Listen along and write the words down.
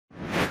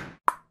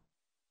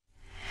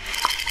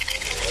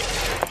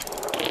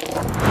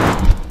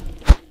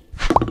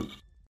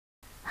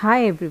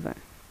Hi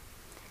everyone.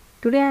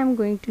 Today I am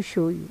going to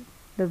show you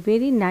the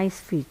very nice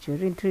feature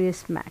in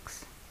 3ds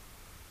Max.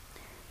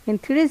 In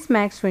 3ds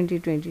Max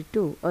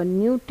 2022, a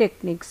new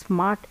technique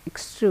Smart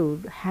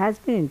Extrude has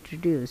been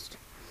introduced.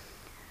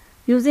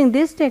 Using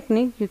this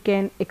technique, you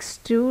can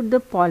extrude the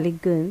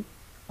polygon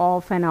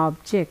of an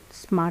object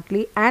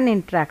smartly and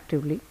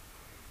interactively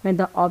when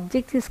the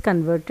object is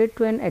converted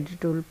to an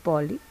editable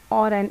poly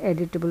or an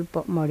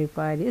editable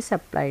modifier is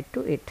applied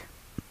to it.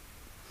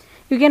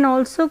 You can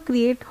also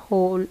create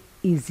hole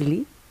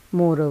easily.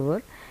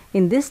 Moreover,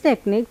 in this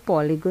technique,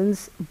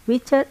 polygons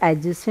which are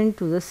adjacent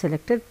to the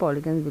selected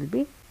polygons will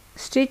be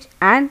stitched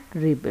and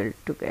rebuilt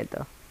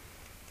together.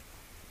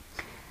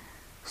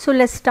 So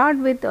let's start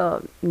with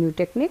a new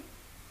technique.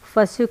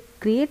 First, you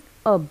create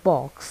a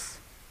box.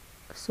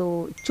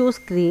 So choose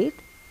create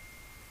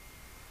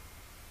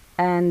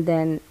and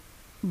then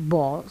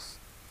box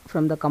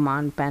from the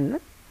command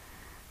panel.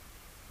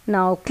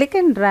 Now click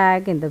and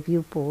drag in the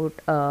viewport.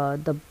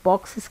 The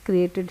box is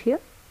created here.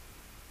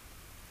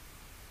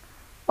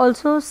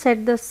 Also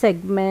set the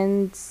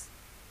segments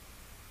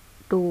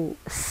to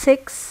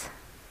 6.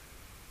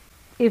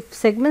 If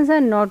segments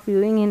are not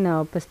viewing in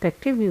a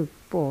perspective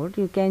viewport,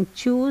 you can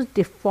choose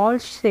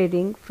default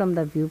shading from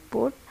the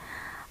viewport.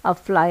 A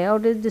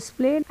flyout is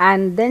displayed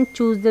and then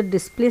choose the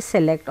display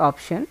select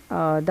option.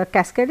 The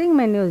cascading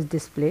menu is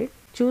displayed.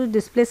 Choose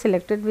display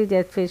selected with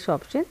edge face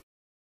option.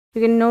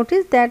 You can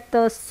notice that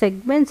the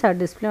segments are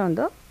displayed on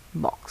the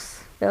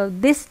box.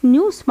 This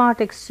new Smart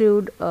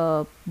Extrude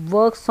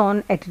works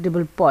on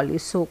editable poly.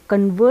 So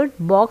convert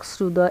box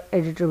to the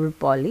editable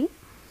poly.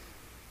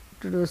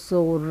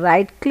 So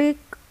right click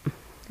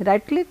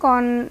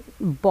on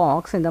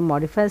box in the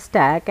modifier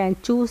stack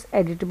and choose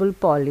editable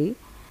poly.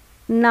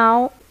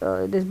 Now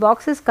this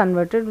box is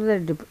converted to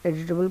the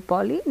editable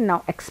poly.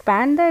 Now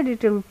expand the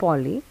editable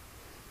poly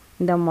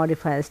in the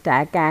modifier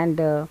stack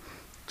and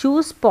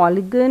choose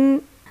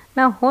polygon.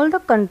 Now hold the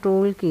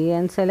control key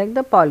and select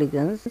the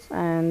polygons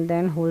and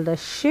then hold the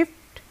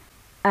shift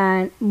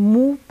and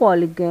move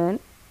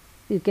polygon.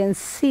 You can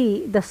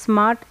see the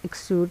Smart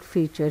Extrude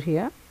feature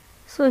here.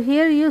 So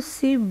here you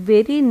see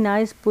very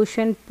nice push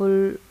and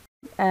pull,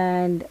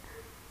 and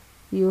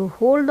you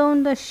hold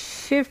down the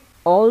shift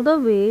all the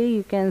way.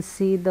 You can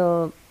see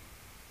the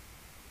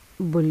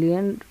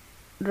boolean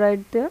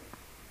right there.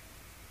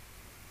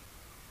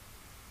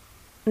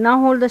 Now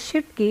hold the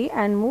shift key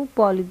and move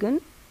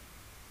polygon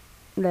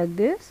like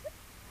this.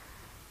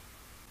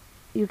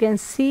 You can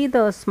see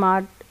the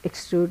Smart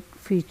Extrude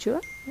feature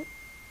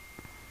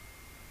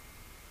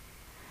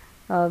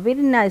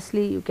very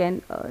nicely. You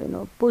can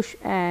push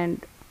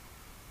and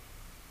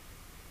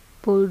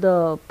pull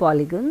the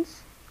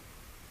polygons.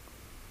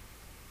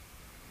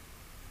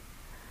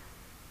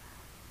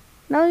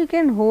 Now you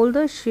can hold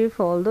the shift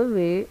all the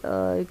way.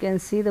 You can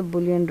see the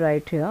boolean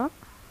right here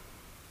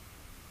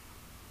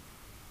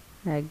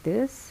like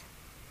this.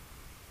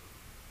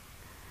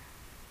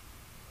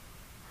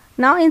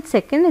 Now in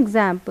second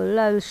example,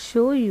 I will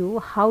show you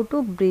how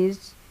to bridge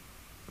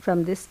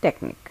from this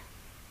technique.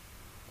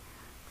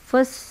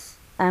 First,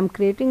 I am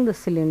creating the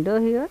cylinder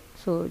here.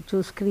 So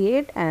choose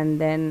create and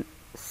then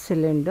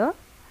cylinder.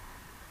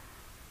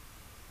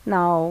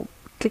 Now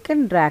click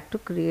and drag to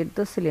create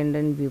the cylinder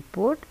in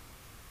viewport.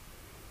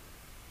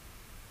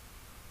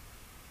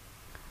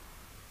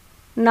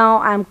 Now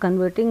I am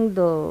converting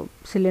the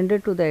cylinder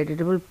to the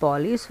editable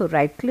poly. So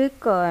right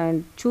click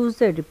and choose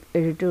the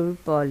editable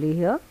poly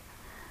here.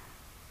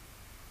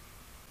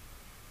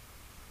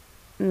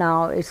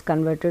 Now it's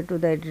converted to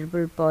the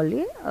editable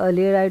poly.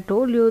 Earlier I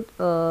told you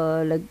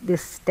like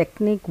this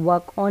technique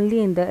work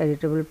only in the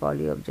editable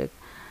poly object.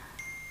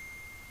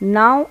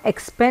 Now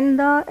expand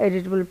the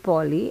editable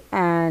poly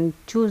and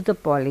choose the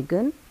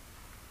polygon.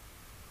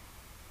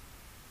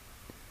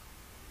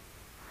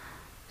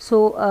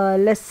 So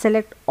let's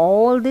select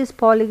all these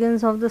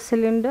polygons of the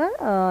cylinder.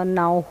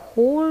 Now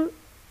hold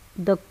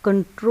the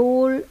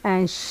control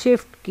and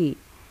shift key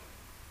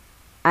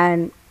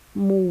and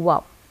move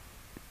up.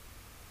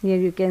 Here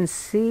you can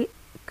see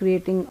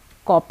creating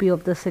copy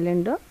of the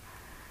cylinder.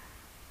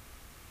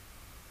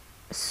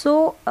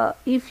 So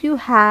if you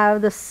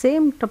have the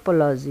same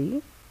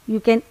topology, you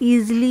can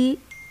easily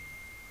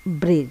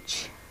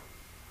bridge.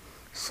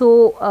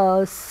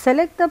 So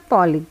select the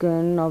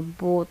polygon of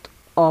both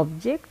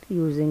object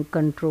using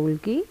control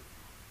key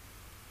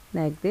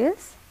like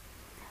this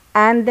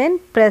and then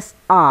press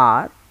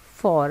R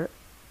for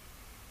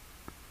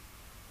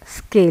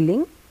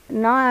scaling.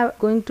 Now I am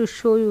going to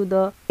show you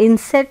the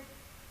inset,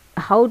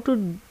 how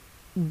to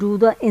do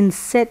the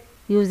inset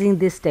using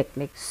this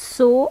technique.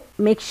 So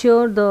make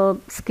sure the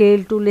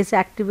scale tool is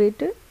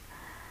activated.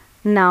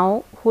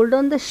 Now hold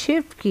on the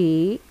shift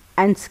key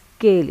and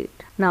scale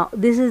it. Now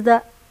this is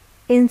the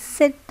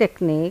inset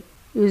technique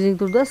using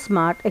to the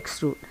Smart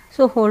Extrude.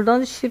 So hold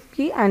on the shift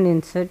key and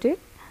insert it.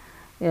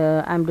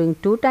 I am doing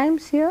 2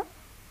 times here.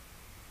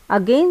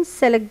 Again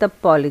select the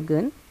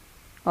polygon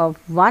of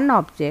one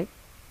object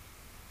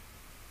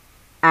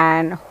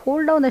and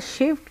hold down the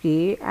shift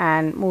key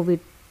and move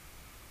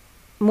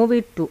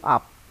it to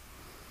up.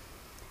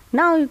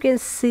 Now you can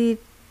see it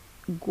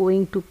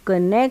going to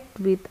connect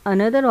with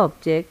another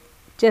object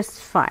just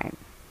fine.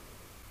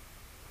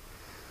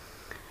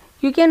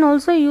 You can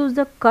also use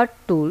the cut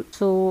tool.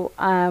 So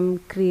I am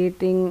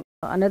creating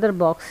another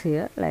box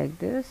here like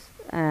this,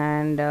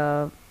 and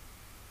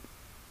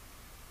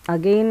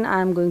again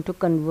I am going to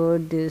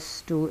convert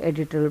this to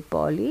Editable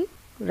Poly.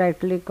 Right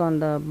click on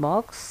the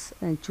box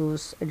and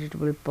choose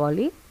Editable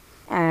Poly,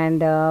 and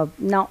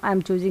now I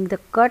am choosing the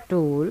cut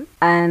tool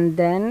and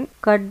then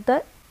cut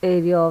the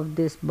area of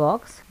this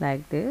box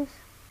like this.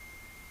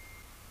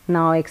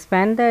 Now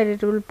expand the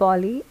Editable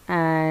Poly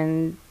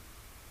and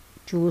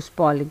choose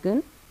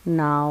polygon.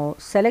 Now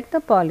select the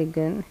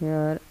polygon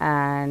here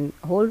and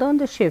hold on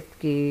the shift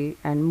key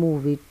and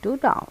move it to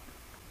down.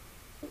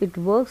 It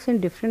works in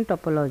different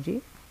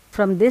topology.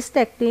 From this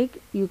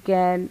technique you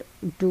can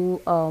do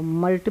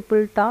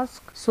multiple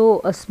tasks, so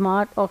a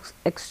smart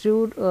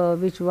extrude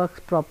which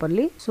works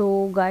properly.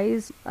 So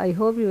guys, I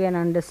hope you can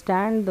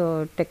understand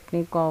the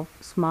technique of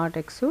smart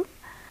extrude.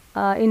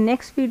 In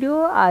next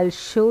video I'll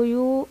show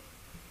you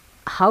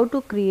how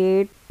to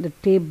create the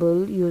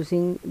table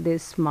using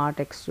this smart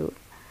extrude.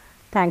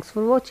 Thanks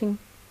for watching.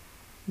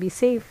 Be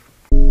safe.